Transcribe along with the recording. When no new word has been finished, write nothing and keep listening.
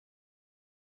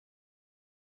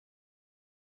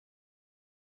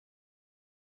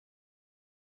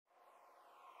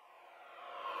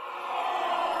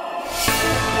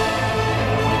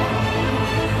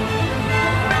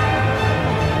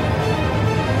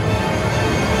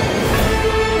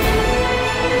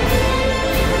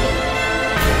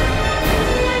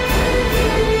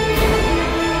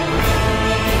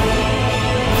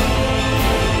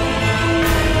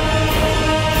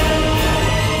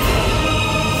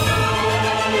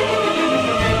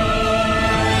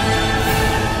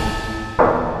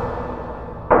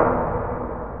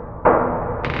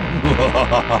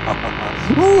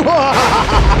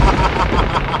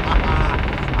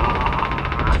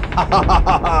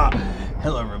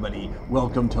Hello everybody,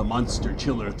 welcome to Monster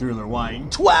Chiller Thriller Wine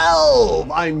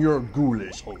 12! I'm your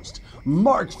ghoulish host,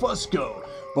 Mark Fusco.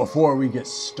 Before we get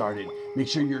started, make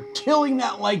sure you're killing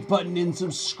that like button and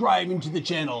subscribing to the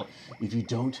channel. If you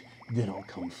don't, then I'll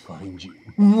come find you.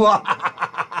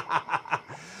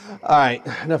 Alright,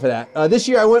 enough of that. This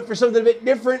year I went for something a bit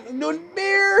different. I'm doing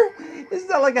beer! It's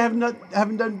not like I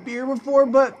haven't done beer before,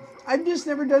 but I've just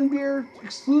never done beer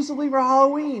exclusively for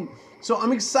Halloween. So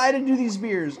I'm excited to do these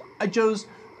beers. I chose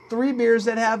 3 beers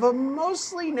that have a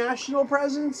mostly national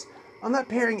presence. I'm not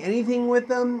pairing anything with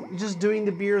them, just doing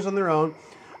the beers on their own.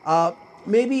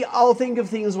 Maybe I'll think of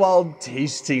things while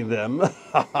tasting them.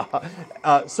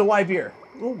 So why beer?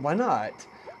 Well, why not?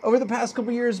 Over the past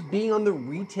couple years, being on the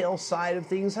retail side of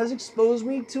things has exposed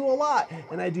me to a lot,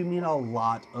 and I do mean a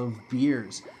lot of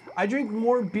beers. I drink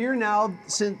more beer now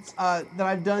since than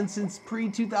I've done since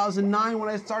pre-2009 when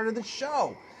I started the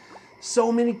show.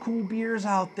 So many cool beers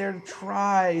out there to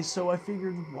try, so I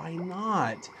figured, why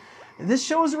not? This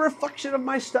show is a reflection of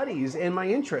my studies and my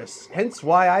interests, hence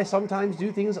why I sometimes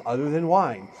do things other than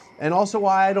wine, and also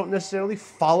why I don't necessarily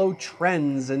follow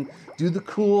trends and do the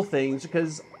cool things,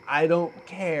 because I don't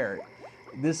care.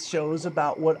 This show is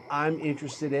about what I'm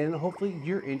interested in, and hopefully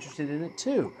you're interested in it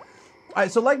too.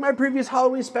 Alright, so like my previous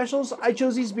Halloween specials, I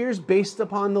chose these beers based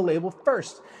upon the label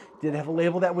first. Did have a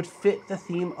label that would fit the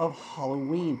theme of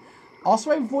Halloween.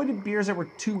 Also, I avoided beers that were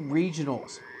too regional.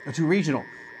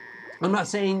 I'm not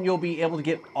saying you'll be able to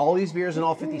get all these beers in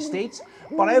all 50 states,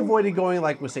 but I avoided going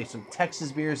like with, say, some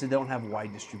Texas beers that don't have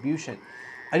wide distribution.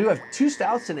 I do have 2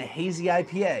 stouts and a hazy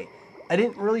IPA. I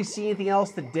didn't really see anything else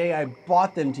the day I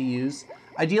bought them to use.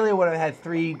 Ideally, I would have had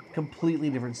 3 completely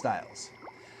different styles.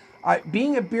 All right,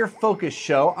 being a beer-focused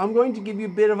show, I'm going to give you a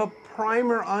bit of a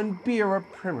primer on beer, a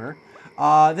primer,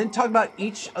 then talk about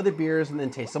each of the beers and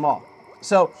then taste them all.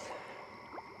 So,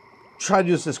 try to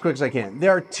do this as quick as I can. There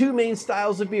are 2 main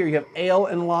styles of beer. You have ale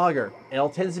and lager. Ale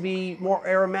tends to be more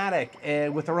aromatic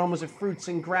and with aromas of fruits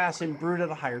and grass and brewed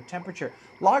at a higher temperature.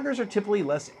 Lagers are typically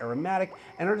less aromatic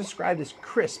and are described as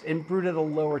crisp and brewed at a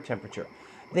lower temperature.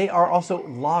 They are also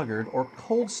lagered or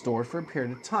cold stored for a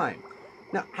period of time.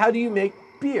 Now, how do you make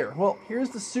beer? Well,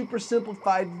 here's the super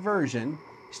simplified version.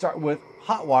 You start with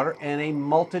hot water and a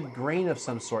malted grain of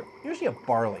some sort, usually a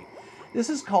barley. This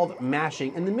is called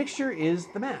mashing, and the mixture is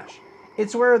the mash.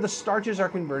 It's where the starches are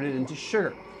converted into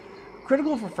sugar.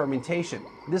 Critical for fermentation,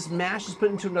 this mash is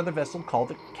put into another vessel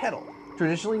called a kettle.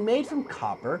 Traditionally made from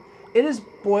copper, it is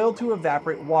boiled to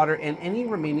evaporate water and any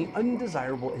remaining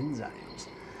undesirable enzymes.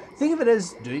 Think of it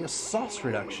as doing a sauce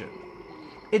reduction.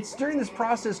 It's during this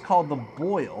process called the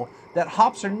boil that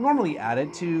hops are normally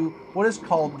added to what is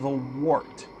called the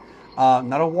wort.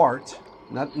 Not a wart,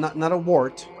 not a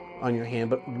wart on your hand,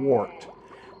 but wort,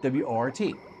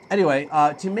 W-O-R-T. Anyway,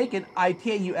 to make an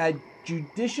IPA, you add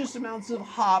judicious amounts of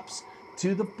hops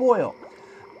to the boil.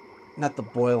 Not the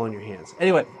boil on your hands.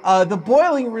 Anyway, the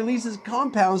boiling releases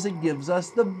compounds that gives us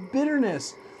the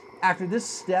bitterness. After this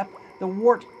step, the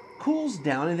wort cools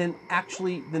down, and then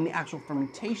the actual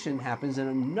fermentation happens in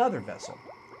another vessel.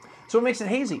 So what makes it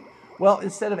hazy? Well,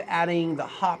 instead of adding the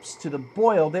hops to the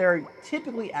boil, they're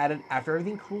typically added after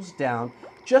everything cools down,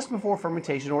 just before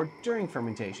fermentation or during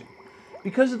fermentation.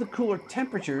 Because of the cooler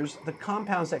temperatures, the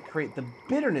compounds that create the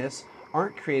bitterness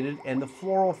aren't created, and the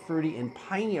floral, fruity, and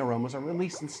piney aromas are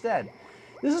released instead.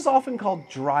 This is often called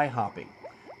dry hopping.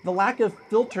 The lack of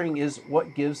filtering is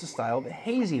what gives the style the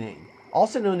hazy name.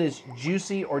 Also known as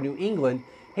juicy or New England,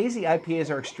 hazy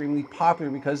IPAs are extremely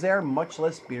popular because they are much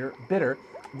less bitter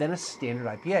than a standard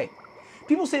IPA.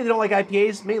 People say they don't like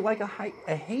IPAs, may like a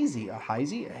hazy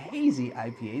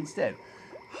IPA instead.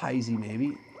 Hazy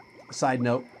maybe. Side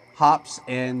note, hops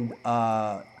and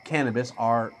cannabis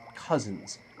are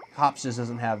cousins. Hops just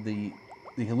doesn't have the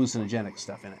hallucinogenic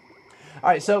stuff in it. All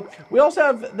right, so we also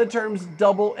have the terms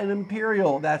double and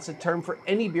imperial. That's a term for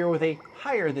any beer with a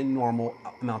higher than normal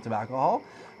amount of alcohol.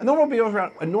 A normal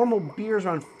beer is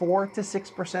around 4 to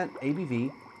 6%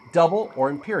 ABV. Double or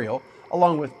imperial,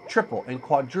 along with triple and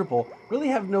quadruple, really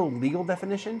have no legal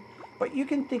definition, but you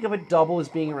can think of a double as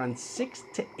being around 6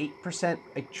 to 8%,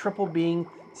 a triple being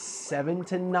 7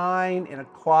 to 9, and a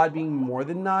quad being more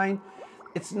than 9.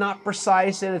 It's not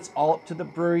precise, and it's all up to the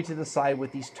brewery to decide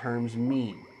what these terms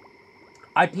mean.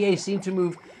 IPAs seem to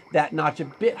move that notch a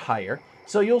bit higher,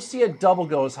 so you'll see a double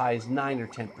go as high as 9 or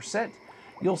 10%.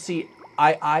 You'll see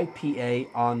IIPA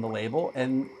on the label,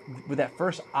 and with that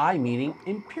first I meaning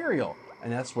imperial,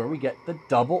 and that's where we get the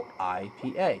double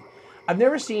IPA. I've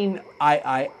never seen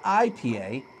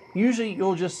IIPA. Usually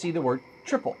you'll just see the word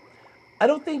triple. I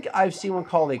don't think I've seen one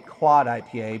called a quad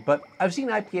IPA, but I've seen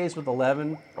IPAs with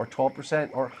 11 or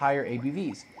 12% or higher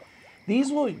ABVs.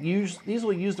 These will use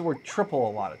the word triple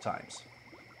a lot of times.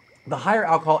 The higher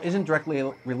alcohol isn't directly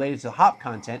related to hop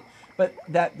content, but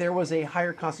that there was a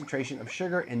higher concentration of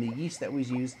sugar and the yeast that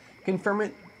was used can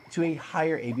ferment to a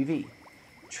higher ABV.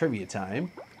 Trivia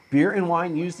time. Beer and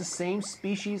wine use the same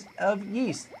species of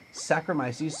yeast,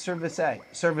 Saccharomyces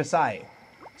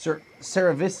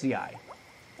cerevisiae.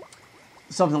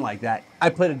 Something like that. I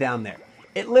put it down there.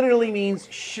 It literally means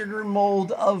sugar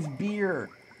mold of beer.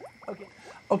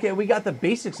 Okay, we got the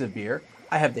basics of beer.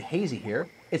 I have the hazy here.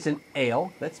 It's an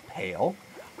ale that's pale.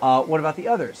 What about the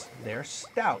others? They're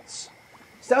stouts.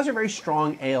 Stouts are very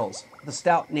strong ales. The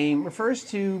stout name refers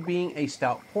to being a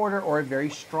stout porter or a very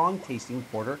strong tasting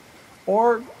porter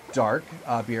or dark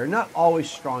beer, not always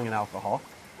strong in alcohol.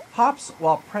 Hops,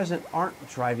 while present, aren't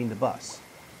driving the bus.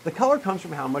 The color comes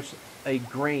from how much the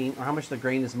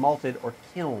grain is malted or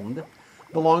kilned.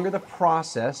 The longer the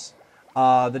process,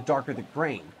 the darker the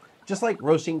grain. Just like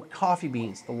roasting coffee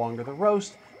beans, the longer the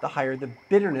roast, the higher the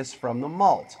bitterness from the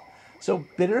malt. So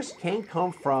bitterness can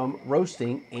come from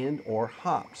roasting and or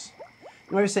hops.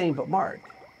 You might be saying, but Mark,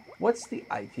 what's the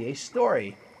IPA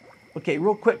story? Okay,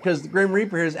 real quick, because the Grim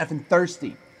Reaper here is effing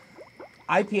thirsty.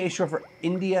 IPA is short for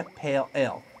India Pale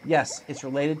Ale. Yes, it's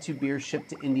related to beer shipped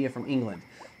to India from England.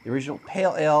 The original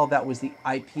pale ale that was the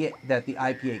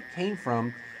IPA came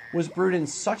from was brewed in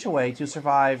such a way to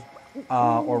survive,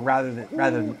 or rather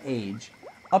than age,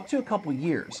 up to a couple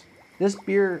years. This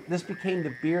became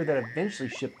the beer that eventually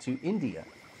shipped to India.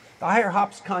 The higher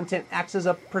hops content acts as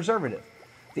a preservative.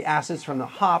 The acids from the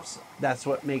hops, that's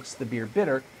what makes the beer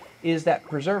bitter, is that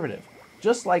preservative.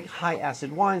 Just like high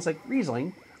acid wines like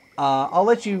Riesling, I'll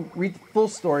let you read the full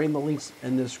story in the links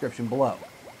in the description below.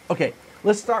 Okay,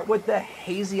 let's start with the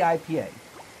hazy IPA.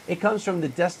 It comes from the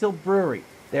Destill Brewery.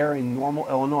 They're in Normal,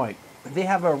 Illinois. They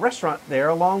have a restaurant there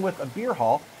along with a beer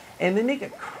hall, and they make a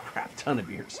crap ton of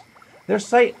beers. Their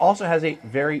site also has a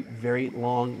very, very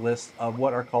long list of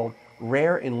what are called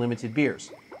rare and limited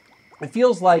beers. It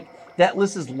feels like that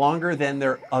list is longer than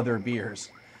their other beers.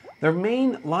 Their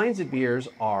main lines of beers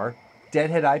are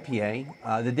Deadhead IPA,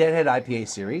 the Deadhead IPA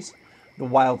series, the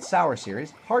Wild Sour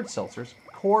series, hard seltzers,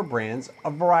 core brands,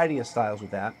 a variety of styles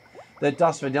with that, the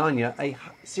Das Vidania, a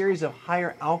series of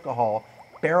higher alcohol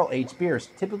barrel-aged beers,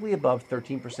 typically above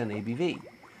 13% ABV.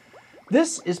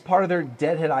 This is part of their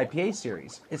Deadhead IPA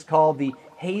series. It's called the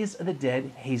Haze of the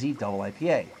Dead Hazy Double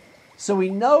IPA. So we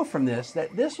know from this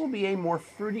that this will be a more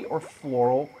fruity or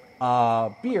floral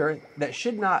beer that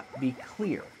should not be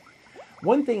clear.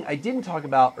 One thing I didn't talk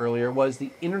about earlier was the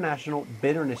International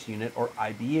Bitterness Unit, or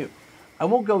IBU. I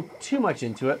won't go too much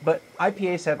into it, but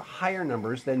IPAs have higher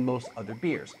numbers than most other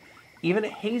beers. Even a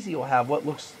hazy will have what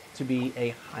looks to be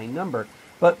a high number,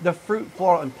 but the fruit,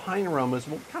 floral, and pine aromas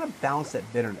will kind of balance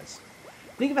that bitterness.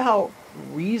 Think of how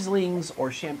Riesling's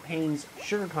or Champagne's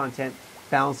sugar content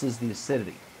balances the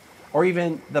acidity, or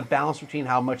even the balance between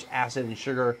how much acid and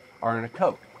sugar are in a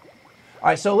Coke. All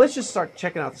right, so let's just start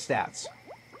checking out the stats.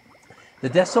 The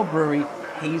Destill Brewery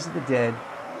Haze of the Dead,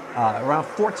 around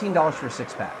 $14 for a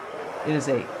six-pack. It is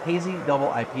a hazy double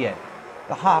IPA.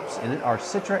 The hops in it are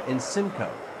Citra and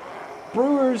Simcoe.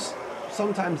 Brewers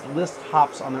sometimes list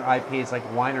hops on their IPAs like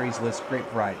wineries list grape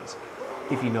varieties.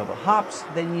 If you know the hops,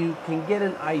 then you can get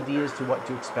an idea as to what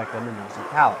to expect on the nose and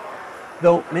palate.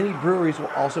 Though many breweries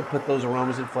will also put those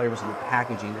aromas and flavors in the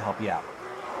packaging to help you out.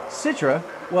 Citra,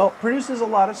 well, produces a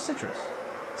lot of citrus.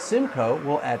 Simcoe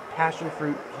will add passion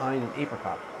fruit, pine, and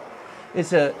apricot.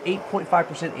 It's a 8.5%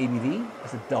 ABV.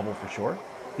 It's a double for sure.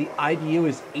 The IBU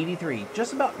is 83,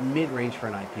 just about mid-range for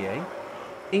an IPA.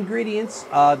 Ingredients,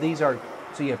 these are,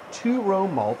 so you have 2-row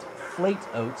malt, flaked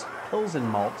oats, Pilsen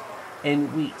malt,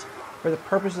 and wheat. For the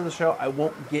purpose of the show, I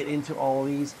won't get into all of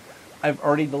these. I've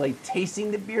already delayed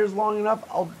tasting the beers long enough.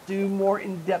 I'll do more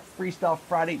in-depth Freestyle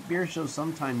Friday beer shows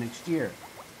sometime next year.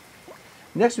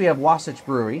 Next, we have Wasatch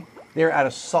Brewery. They're out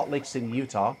of Salt Lake City,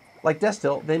 Utah. Like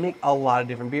Destill, they make a lot of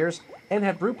different beers and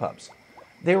have brew pubs.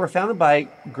 They were founded by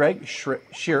Greg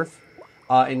Schirf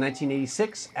in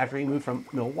 1986 after he moved from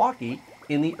Milwaukee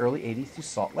in the early 80s to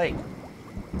Salt Lake.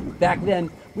 Back then,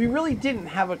 we really didn't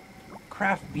have a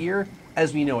craft beer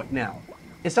as we know it now.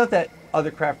 It's not that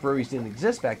other craft breweries didn't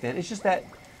exist back then, it's just that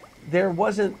there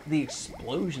wasn't the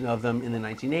explosion of them in the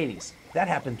 1980s. That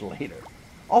happened later.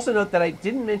 Also note that I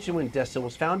didn't mention when Destill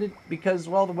was founded because,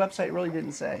 well, the website really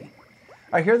didn't say.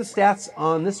 All right, here are the stats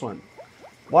on this one.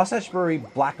 Wasatch Brewery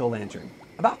Black O-Lantern,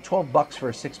 about $12 for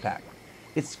a six-pack.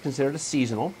 It's considered a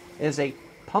seasonal. It is a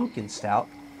pumpkin stout.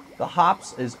 The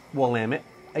hops is Willamette,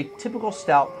 a typical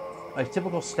stout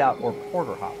or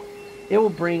porter hop. It will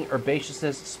bring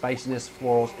herbaceousness, spiciness,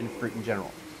 florals, and fruit in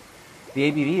general. The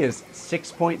ABV is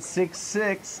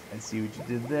 6.66. I see what you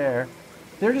did there.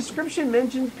 Their description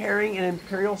mentions pairing an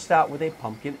imperial stout with a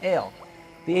pumpkin ale.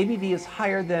 The ABV is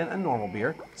higher than a normal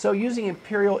beer, so using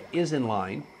imperial is in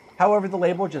line. However, the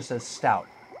label just says stout.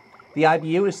 The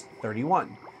IBU is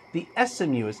 31. The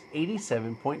SMU is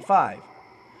 87.5.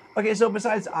 Okay, so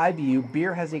besides IBU,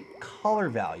 beer has a color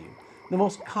value. The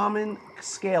most common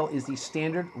scale is the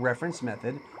Standard Reference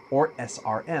Method, or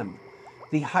SRM.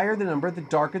 The higher the number, the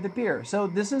darker the beer. So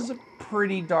this is a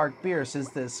pretty dark beer since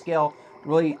the scale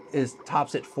really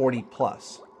tops at 40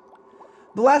 plus.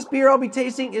 The last beer I'll be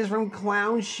tasting is from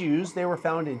Clown Shoes. They were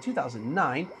founded in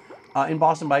 2009 in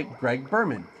Boston by Greg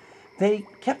Berman. They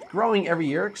kept growing every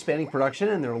year, expanding production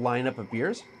and their lineup of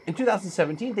beers. In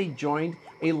 2017, they joined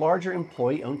a larger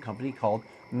employee-owned company called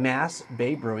Mass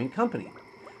Bay Brewing Company.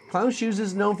 Clown Shoes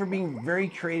is known for being very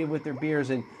creative with their beers,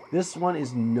 and this one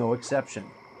is no exception.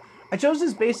 I chose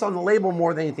this based on the label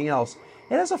more than anything else.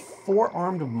 It has a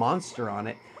four-armed monster on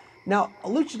it. Now, a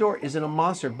luchador isn't a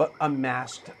monster, but a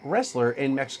masked wrestler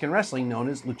in Mexican wrestling known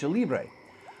as lucha libre.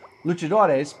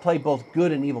 Luchadores play both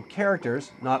good and evil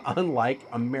characters, not unlike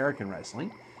American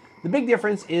wrestling. The big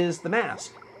difference is the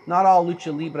mask. Not all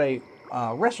lucha libre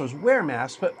wrestlers wear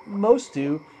masks, but most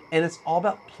do, and it's all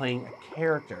about playing a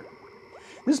character.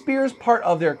 This beer is part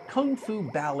of their Kung Fu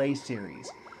Ballet series.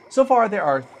 So far, there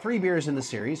are 3 beers in the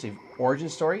series: Origin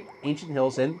Story, Ancient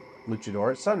Hills, and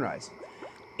Luchador Sunrise.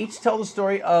 Each tell the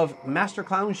story of Master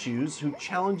Clown Shoes, who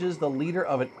challenges the leader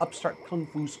of an upstart kung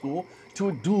fu school to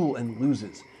a duel and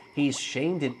loses. He's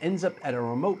shamed and ends up at a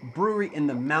remote brewery in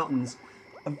the mountains.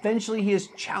 Eventually, he is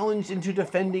challenged into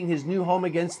defending his new home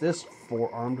against this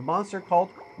four-armed monster called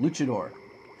Luchador.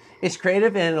 It's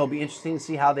creative, and it'll be interesting to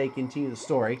see how they continue the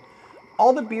story.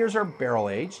 All the beers are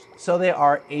barrel-aged, so they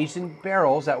are aged in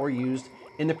barrels that were used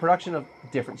in the production of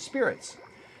different spirits.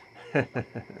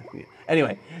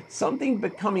 Anyway, something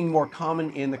becoming more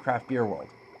common in the craft beer world.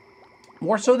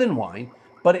 More so than wine,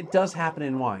 but it does happen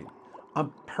in wine.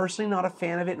 I'm personally not a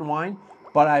fan of it in wine,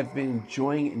 but I've been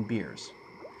enjoying it in beers.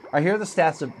 All right, here are the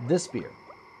stats of this beer.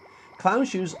 Clown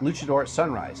Shoes Luchador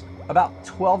Sunrise, about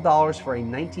 $12 for a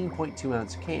 19.2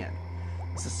 ounce can.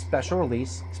 It's a special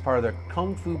release. It's part of their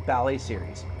Kung Fu Ballet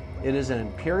series. It is an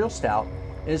imperial stout.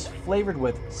 It is flavored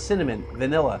with cinnamon,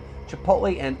 vanilla,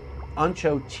 chipotle, and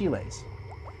ancho chiles.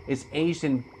 It's aged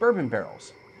in bourbon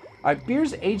barrels.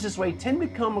 Beers aged this way tend to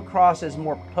come across as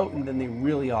more potent than they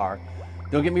really are.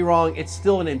 Don't get me wrong, it's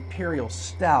still an imperial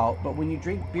stout, but when you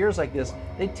drink beers like this,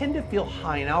 they tend to feel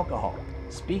high in alcohol.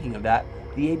 Speaking of that,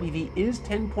 the ABV is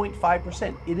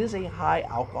 10.5%. It is a high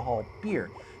alcohol beer.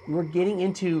 We're getting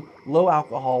into low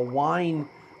alcohol wine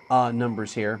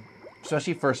numbers here,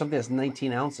 especially for something that's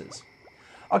 19 ounces.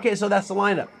 Okay, so that's the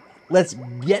lineup. Let's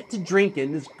get to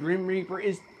drinking. This Grim Reaper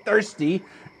is thirsty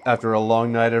after a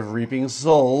long night of reaping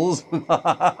souls.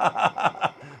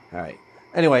 All right.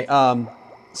 Anyway,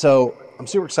 so I'm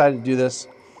super excited to do this.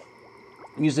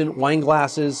 I'm using wine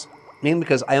glasses, mainly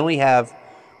because I only have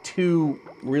 2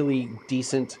 really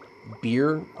decent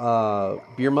beer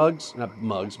mugs, not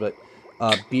mugs, but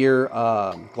beer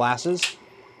glasses.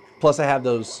 Plus I have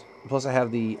the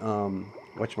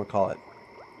whatchamacallit,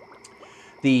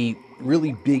 the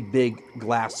really big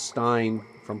glass stein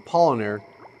from Polliner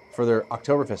for their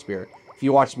Oktoberfest beer. If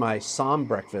you watched my Somm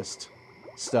breakfast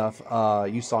stuff,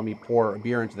 you saw me pour a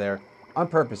beer into there on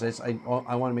purpose. I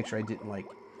want to make sure I didn't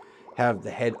have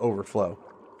the head overflow.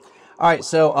 All right,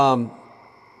 so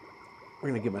we're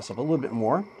gonna give myself a little bit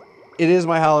more. It is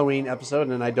my Halloween episode,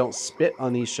 and I don't spit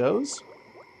on these shows.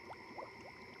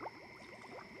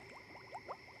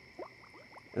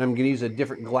 And I'm gonna use a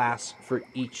different glass for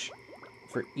each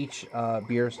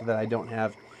beer so that I don't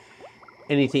have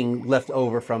anything left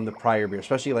over from the prior beer.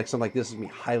 Especially like something like this is gonna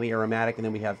be highly aromatic, and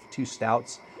then we have 2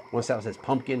 stouts. One stout says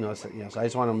pumpkin, so I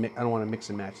just want to I don't want to mix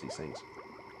and match these things.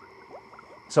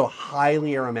 So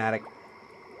highly aromatic.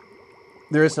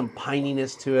 There is some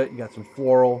pininess to it. You got some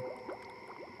floral.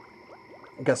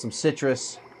 You got some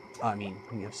citrus. I mean,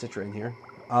 you have citra in here.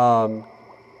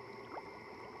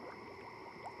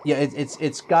 Yeah,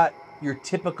 it's got your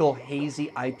typical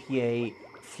hazy IPA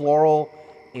floral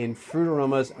and fruit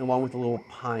aromas, along with a little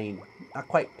pine. Not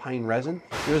quite pine resin.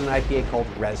 There's an IPA called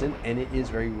Resin, and it is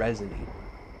very resiny.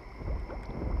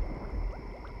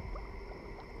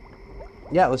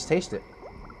 Yeah, let's taste it.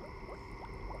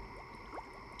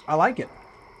 I like it.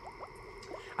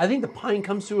 I think the pine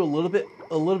comes through a little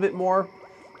bit more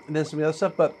than some of the other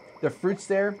stuff, but the fruits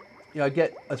there, I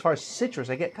get, as far as citrus,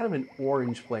 I get kind of an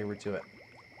orange flavor to it.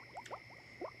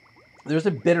 There's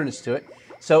a bitterness to it.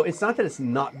 So it's not that it's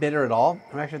not bitter at all.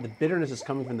 Actually, the bitterness is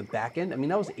coming from the back end. I mean,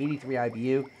 that was 83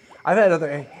 IBU. I've had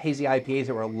other hazy IPAs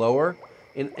that were lower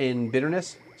in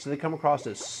bitterness, so they come across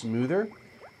as smoother.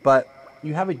 But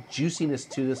you have a juiciness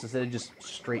to this instead of just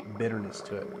straight bitterness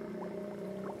to it.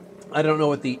 I don't know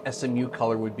what the SMU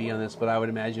color would be on this, but I would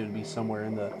imagine it would be somewhere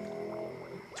in the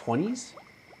 20s.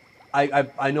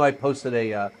 I know I posted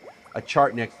a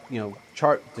chart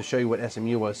chart to show you what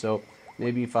SMU was. So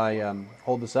maybe if I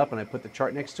hold this up and I put the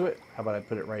chart next to it, how about I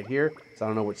put it right here? So I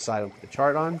don't know which side I'll put the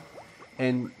chart on,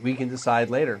 and we can decide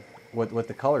later what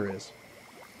the color is.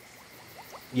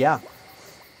 Yeah,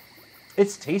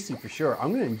 it's tasty for sure. I'm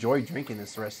going to enjoy drinking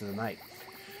this the rest of the night.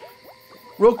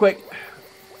 Real quick,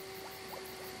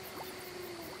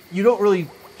 you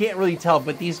can't really tell,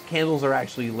 but these candles are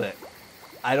actually lit.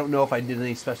 I don't know if I did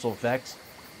any special effects,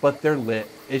 but they're lit.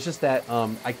 It's just that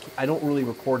I don't really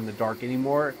record in the dark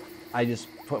anymore. I just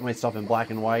put myself in black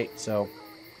and white. So,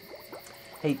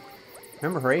 hey,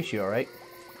 remember Horatio, right?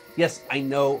 Yes, I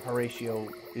know Horatio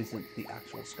isn't the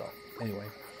actual skull. Anyway,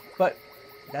 but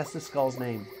that's the skull's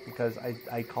name because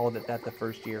I called it that the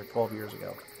first year, 12 years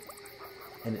ago,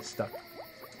 and it stuck.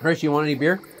 Horatio, you want any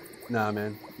beer? Nah,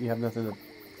 man, you have nothing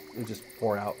to just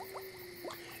pour out.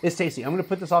 It's tasty. I'm going to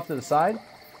put this off to the side.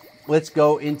 Let's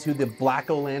go into the Black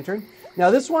O-Lantern. Now,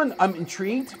 this one, I'm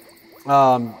intrigued.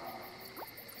 Brewed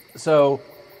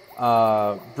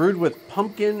with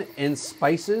pumpkin and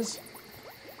spices.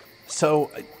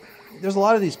 So there's a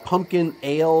lot of these pumpkin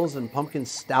ales and pumpkin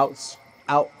stouts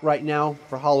out right now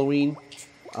for Halloween.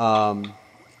 And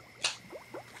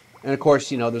of course,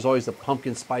 there's always the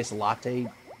pumpkin spice latte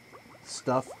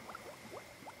stuff.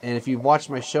 And if you've watched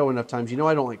my show enough times, I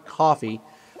don't like coffee.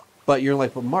 But you're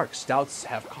like, well, Mark, stouts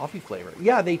have coffee flavor.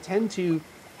 Yeah, they tend to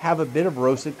have a bit of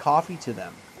roasted coffee to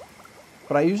them.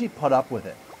 But I usually put up with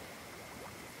it.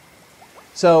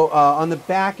 So on the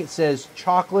back it says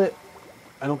chocolate.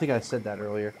 I don't think I said that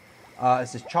earlier. It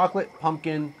says chocolate,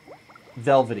 pumpkin,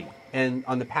 velvety. And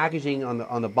on the packaging,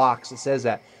 on the box, it says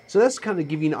that. So that's kind of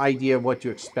give you an idea of what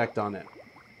to expect on it.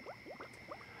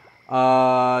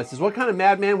 It says, what kind of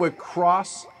madman would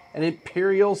cross an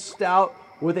imperial stout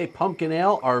with a pumpkin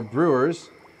ale? Our brewers,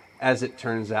 as it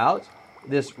turns out.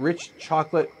 This rich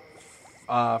chocolate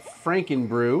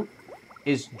Frankenbrew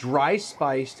is dry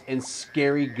spiced and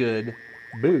scary good.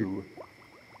 Boo.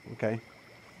 Okay.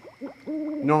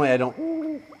 Normally I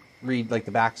don't read like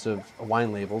the backs of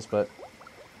wine labels, but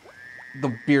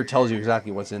the beer tells you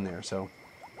exactly what's in there. So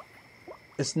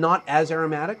it's not as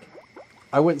aromatic.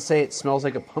 I wouldn't say it smells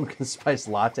like a pumpkin spice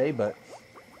latte, but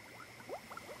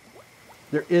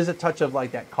there is a touch of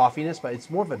like that coffeeness, but it's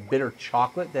more of a bitter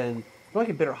chocolate than like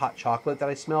a bitter hot chocolate that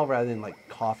I smell rather than like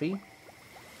coffee.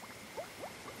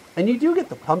 And you do get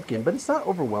the pumpkin, but it's not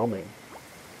overwhelming.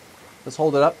 Let's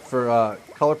hold it up for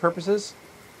color purposes.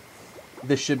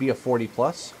 This should be a 40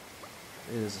 plus.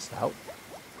 It is a stout.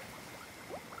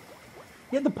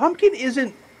 Yeah, the pumpkin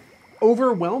isn't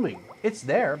overwhelming. It's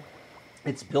there.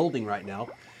 It's building right now.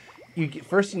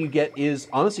 First thing you get is,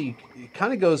 honestly, it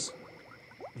kind of goes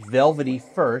velvety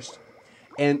first.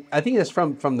 And I think that's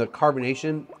from the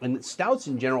carbonation. And stouts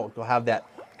in general will have that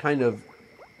kind of,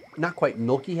 not quite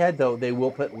milky head, though they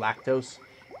will put lactose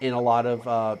in a lot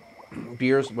of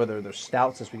beers, whether they're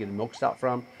stouts, as we get a milk stout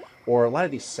from, or a lot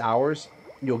of these sours,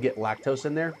 you'll get lactose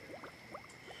in there.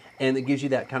 And it gives you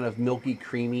that kind of milky,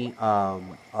 creamy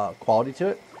quality to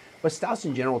it. But stouts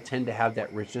in general tend to have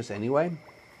that richness anyway.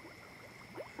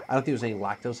 I don't think there's any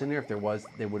lactose in there. If there was,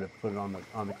 they would have put it on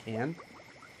the can.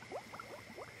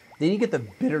 Then you get the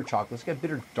bitter chocolate. It's got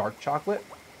bitter dark chocolate.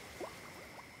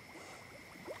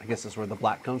 I guess that's where the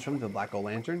black comes from, the Black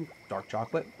O-Lantern, dark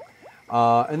chocolate.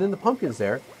 And then the pumpkin's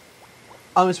there.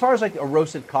 As far as like a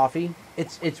roasted coffee,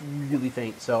 it's really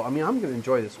faint. So, I mean, I'm going to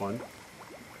enjoy this one.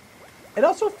 It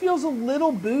also feels a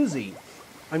little boozy.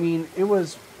 I mean, it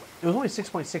was only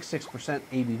 6.66%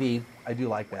 ABV. I do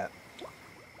like that.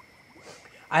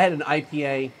 I had an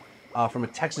IPA from a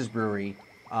Texas brewery.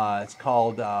 It's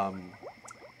called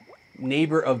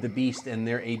Neighbor of the Beast, and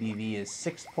their ABV is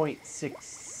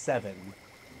 6.67.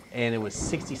 And it was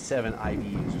 67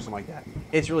 IBUs or something like that.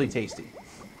 It's really tasty.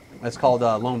 It's called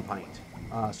Lone Pint.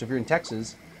 So if you're in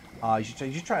Texas, you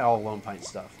should try all Lone Pint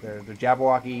stuff. Their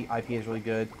Jabberwocky IPA is really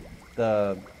good.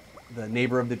 The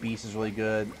Neighbor of the Beast is really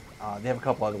good. They have a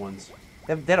couple other ones.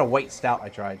 They had a white stout I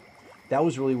tried. That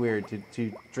was really weird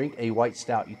to drink a white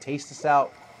stout. You taste the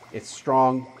stout, it's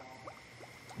strong,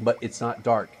 but it's not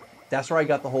dark. That's where I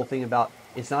got the whole thing about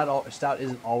stout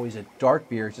isn't always a dark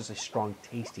beer, it's just a strong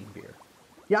tasting beer.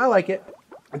 Yeah, I like it.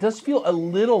 It does feel a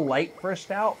little light for a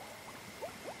stout,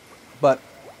 but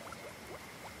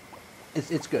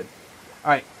it's good. All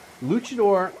right,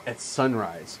 Luchador at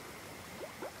sunrise.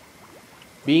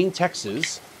 Being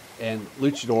Texas, and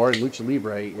Luchador and Lucha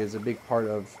Libre is a big part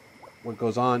of what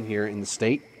goes on here in the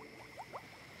state.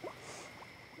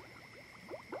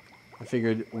 I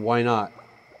figured, why not?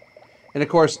 And of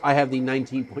course, I have the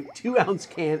 19.2 ounce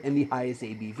can and the highest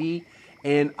ABV.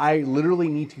 And I literally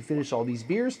need to finish all these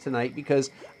beers tonight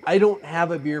because I don't have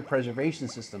a beer preservation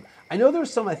system. I know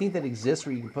there's some, I think, that exists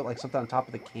where you can put like something on top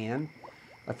of the can,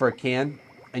 for a can,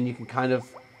 and you can kind of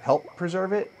help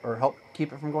preserve it or help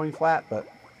keep it from going flat. But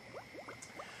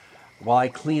while I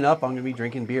clean up, I'm going to be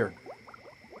drinking beer.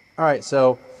 All right,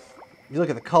 so if you look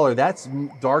at the color, that's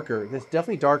darker. That's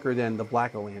definitely darker than the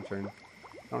Black O-Lantern.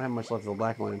 I don't have much left of the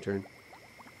Black O-Lantern.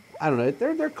 I don't know.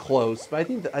 They're close, but I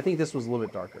think this was a little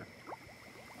bit darker.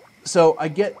 So I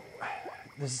get,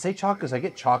 does it say chocolate? Because I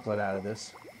get chocolate out of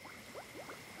this.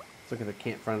 Let's look at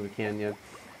the front of the can yet.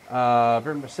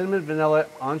 Cinnamon, vanilla,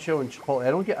 ancho, and chipotle.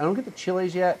 I don't get the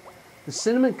chiles yet. The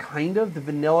cinnamon, kind of. The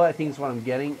vanilla, I think, is what I'm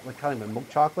getting. Like kind of a milk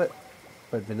chocolate,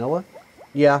 but vanilla.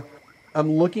 Yeah,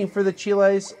 I'm looking for the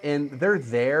chiles, and they're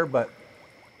there, but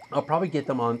I'll probably get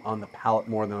them on the palate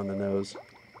more than on the nose.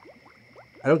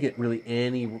 I don't get really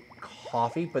any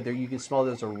coffee, but there you can smell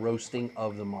there's a roasting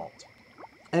of the malt.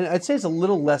 And I'd say it's a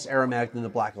little less aromatic than the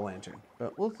Black O-Lantern.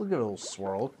 But let's give it a little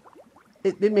swirl.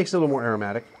 It makes it a little more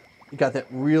aromatic. You got that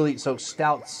really, so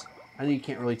stouts, I know you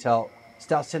can't really tell.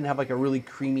 Stouts tend to have like a really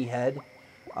creamy head.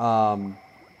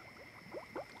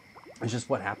 It's just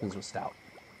what happens with stout.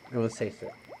 And let's taste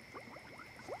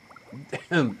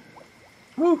it.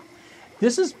 Woo.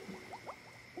 This is,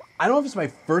 I don't know if it's my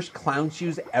first clown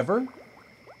shoes ever.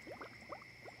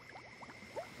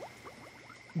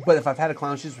 But if I've had a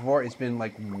clown shoes before, it's been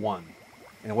like one,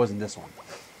 and it wasn't this one.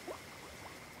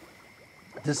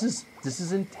 This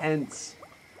is intense.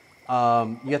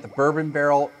 You got the bourbon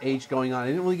barrel age going on. I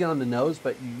didn't really get on the nose,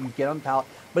 but you get on the palate.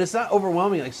 But it's not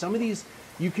overwhelming. Like some of these,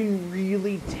 you can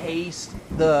really taste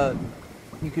the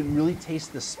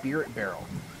spirit barrel,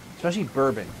 especially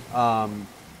bourbon.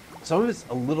 Some of it's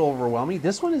a little overwhelming.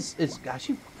 This one is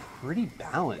actually pretty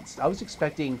balanced. I was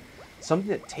expecting something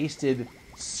that tasted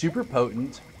super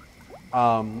potent,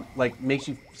 like makes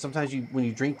you, sometimes when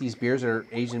you drink these beers that are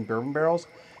aged in bourbon barrels,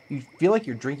 you feel like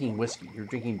you're drinking whiskey, you're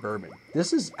drinking bourbon.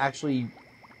 This is actually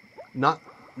not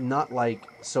like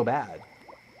so bad.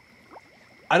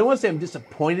 I don't want to say I'm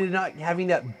disappointed in not having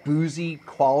that boozy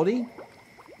quality,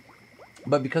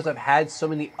 but because I've had so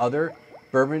many other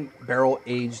bourbon barrel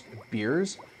aged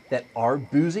beers that are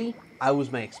boozy, I was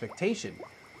my expectation.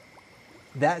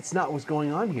 That's not what's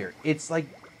going on here. It's like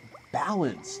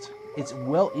balanced. It's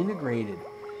well integrated.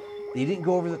 They didn't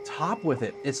go over the top with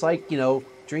it. It's like,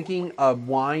 drinking a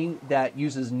wine that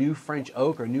uses new French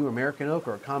oak or new American oak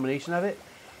or a combination of it,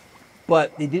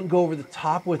 but they didn't go over the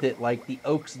top with it. Like the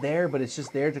oak's there, but it's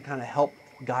just there to kind of help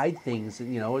guide things.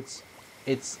 And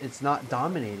it's not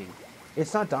dominating.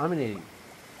 It's not dominating.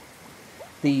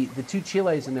 The two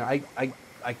chiles in there, I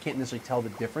can't necessarily tell the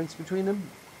difference between them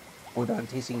without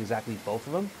tasting exactly both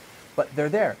of them, but they're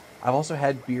there. I've also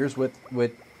had beers with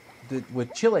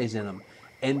chiles in them,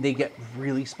 and they get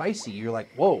really spicy. You're like,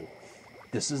 whoa,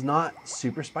 this is not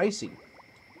super spicy.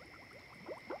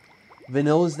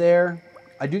 Vanilla's there.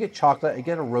 I do get chocolate. I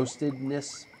get a roasted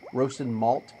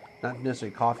malt, not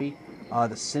necessarily coffee.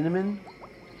 The cinnamon,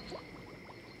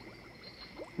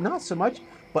 not so much,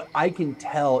 but I can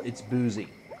tell it's boozy.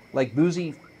 Like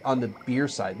boozy on the beer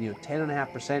side,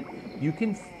 10.5%. You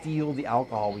can feel the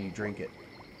alcohol when you drink it.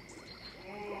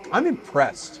 I'm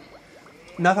impressed.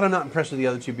 Not that I'm not impressed with the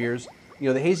other two beers.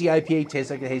 The hazy IPA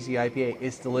tastes like the hazy IPA.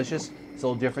 It's delicious. It's a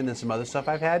little different than some other stuff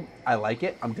I've had. I like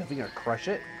it. I'm definitely going to crush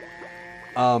it.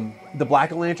 The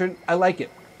Black O-Lantern, I like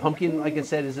it. Pumpkin, like I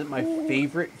said, isn't my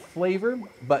favorite flavor,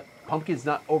 but pumpkin's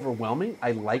not overwhelming.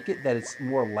 I like it that it's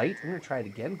more light. I'm going to try it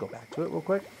again. Go back to it real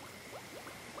quick.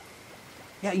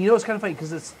 Yeah, it's kind of funny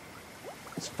because it's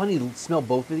funny to smell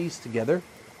both of these together.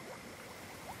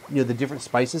 The different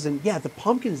spices, and yeah, the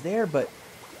pumpkin's there, but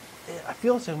I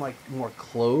feel it's like more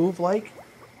clove-like.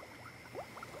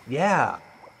 Yeah,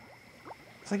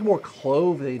 it's like more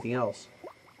clove than anything else.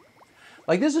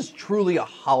 Like this is truly a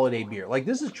holiday beer. Like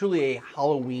this is truly a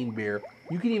Halloween beer.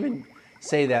 You can even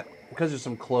say that because there's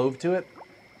some clove to it.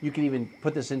 You can even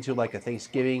put this into like a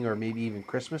Thanksgiving or maybe even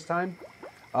Christmas time.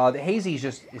 The hazy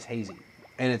is hazy,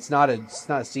 and it's not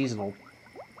a seasonal.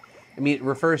 I mean, it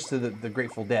refers to the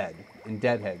Grateful Dead and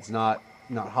Deadheads, not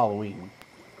Halloween.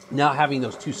 Now having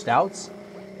those two stouts,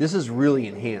 this is really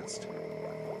enhanced.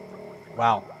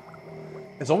 Wow.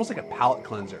 It's almost like a palate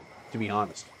cleanser, to be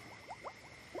honest.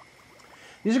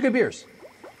 These are good beers.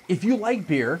 If you like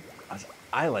beer,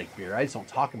 I like beer. I just don't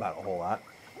talk about it a whole lot.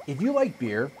 If you like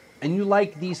beer and you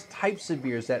like these types of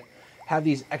beers that have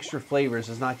these extra flavors,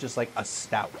 it's not just like a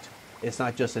stout. It's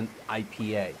not just an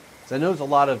IPA. So I know there's a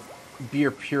lot of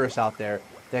beer purists out there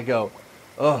that go,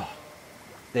 oh,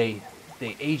 they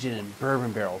age it in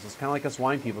bourbon barrels. It's kind of like us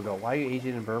wine people go, why are you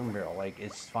aging in a bourbon barrel? Like,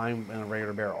 it's fine in a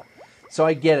regular barrel. So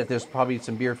I get it. There's probably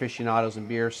some beer aficionados and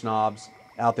beer snobs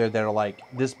out there that are like,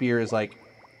 this beer is like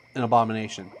an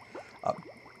abomination.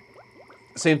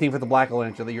 Same thing for the Black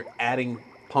Lantern, that you're adding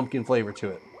pumpkin flavor to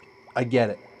it. I get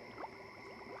it.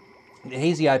 The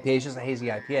hazy IPA is just a hazy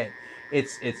IPA.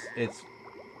 It's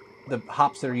the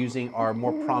hops that are using are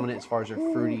more prominent as far as their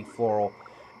fruity, floral,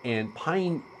 and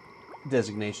pine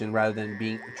designation rather than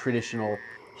being traditional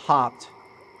hopped,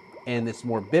 and it's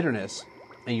more bitterness,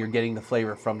 and you're getting the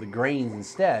flavor from the grains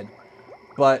instead.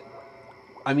 But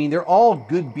I mean, they're all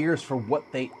good beers for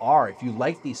what they are. If you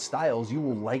like these styles, you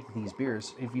will like these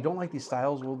beers. If you don't like these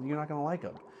styles, well, you're not going to like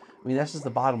them. I mean, that's just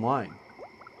the bottom line.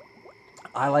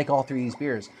 I like all three of these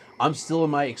beers. I'm still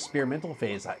in my experimental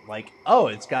phase. I like, oh,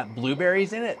 it's got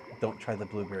blueberries in it. Don't try the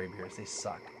blueberry beers. They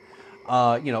suck.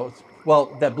 You know, well,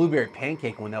 that blueberry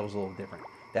pancake one, that was a little different.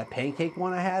 That pancake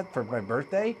one I had for my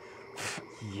birthday,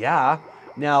 yeah.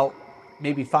 Now,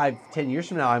 maybe 5-10 years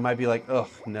from now, I might be like, ugh,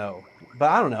 no. But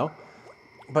I don't know.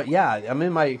 But yeah, I'm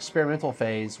in my experimental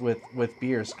phase with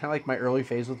beers, kind of like my early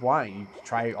phase with wine. You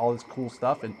try all this cool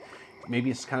stuff, and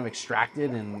maybe it's kind of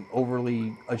extracted and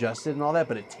overly adjusted and all that,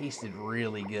 but it tasted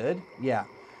really good. Yeah,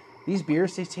 these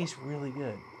beers, they taste really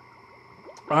good.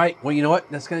 All right, well, you know what?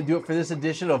 That's going to do it for this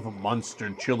edition of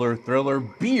Monster Chiller Thriller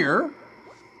Beer.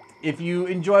 If you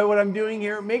enjoy what I'm doing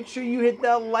here, make sure you hit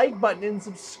that like button and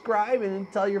subscribe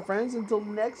and tell your friends. Until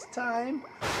next time,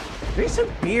 drink some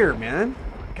beer, man.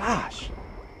 Gosh.